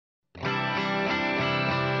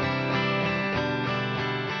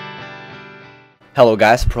Hello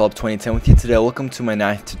guys, ProLab2010 with you today. Welcome to my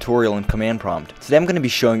 9th tutorial in command prompt. Today I'm going to be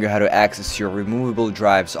showing you how to access your removable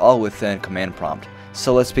drives all within command prompt.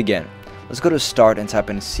 So let's begin. Let's go to start and type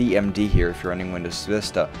in CMD here if you're running Windows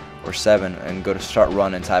Vista or 7, and go to start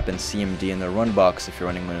run and type in CMD in the run box if you're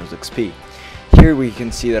running Windows XP. Here we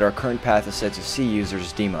can see that our current path is set to C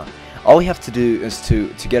users Dima. All we have to do is to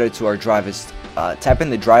get it to our drive is type in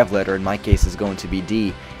the drive letter, in my case is going to be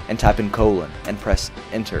D, and type in colon and press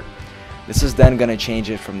enter. This is then going to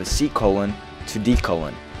change it from the C colon to D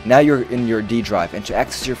colon. Now you're in your D drive, and to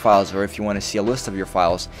access your files, or if you want to see a list of your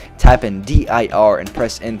files, type in dir and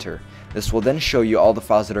press enter. This will then show you all the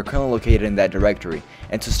files that are currently located in that directory.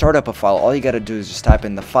 And to start up a file, all you gotta do is just type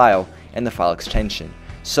in the file and the file extension.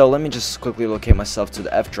 So let me just quickly locate myself to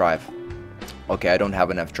the F drive. Okay, I don't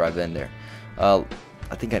have an F drive in there. I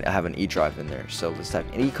think I have an E drive in there. So let's type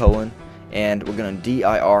in E colon, and we're gonna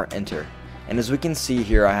dir enter. And as we can see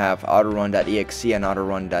here, I have autorun.exe and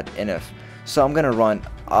autorun.inif. So I'm gonna run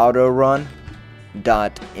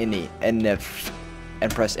autorun.inif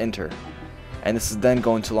and press enter. And this is then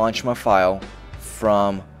going to launch my file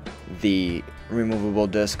from the removable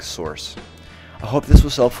disk source. I hope this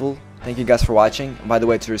was helpful. Thank you guys for watching. And by the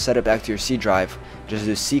way, to reset it back to your C drive, just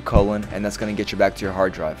do C colon, and that's going to get you back to your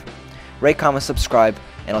hard drive. Rate, comment, subscribe,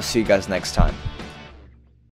 and I'll see you guys next time.